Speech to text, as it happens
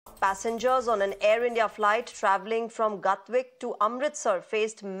Passengers on an Air India flight travelling from Gatwick to Amritsar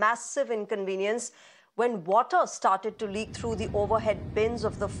faced massive inconvenience when water started to leak through the overhead bins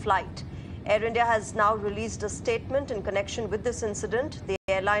of the flight. Air India has now released a statement in connection with this incident. The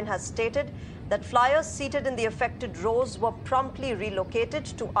airline has stated that flyers seated in the affected rows were promptly relocated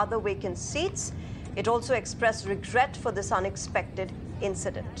to other vacant seats. It also expressed regret for this unexpected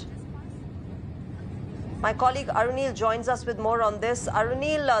incident. My colleague Arunil joins us with more on this.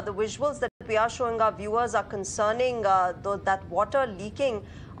 Arunil, the visuals that we are showing our viewers are concerning that water leaking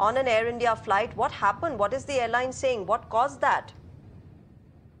on an Air India flight. What happened? What is the airline saying? What caused that?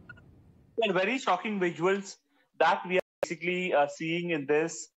 Well, very shocking visuals that we are basically seeing in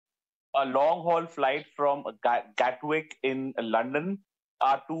this long-haul flight from Gatwick in London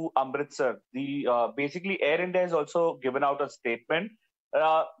to Amritsar. Basically, Air India has also given out a statement.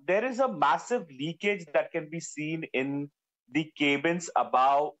 There is a massive leakage that can be seen in the cabins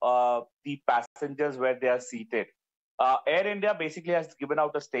above the passengers where they are seated. Air India basically has given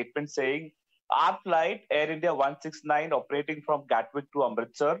out a statement saying, our flight, Air India 169, operating from Gatwick to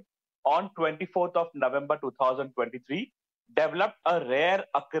Amritsar on 24th of November 2023, developed a rare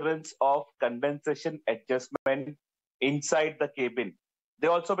occurrence of condensation adjustment inside the cabin. They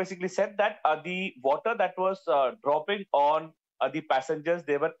also basically said that the water that was dropping on the passengers,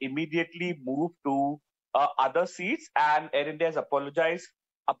 they were immediately moved to other seats, and Air India has apologized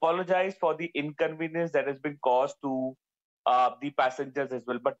for the inconvenience that has been caused to the passengers as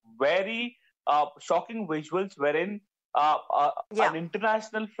well. But very shocking visuals wherein an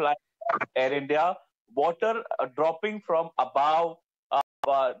international flight, Air India, water dropping from above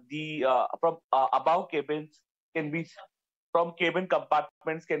above cabins can be from cabin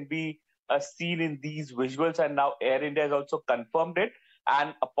compartments can be seen in these visuals, and now Air India has also confirmed it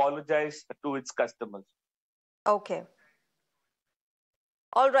and apologized to its customers. Okay.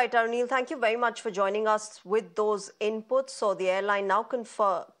 All right, Arunil, thank you very much for joining us with those inputs. So the airline now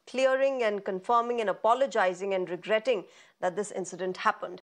clearing and confirming and apologizing and regretting that this incident happened.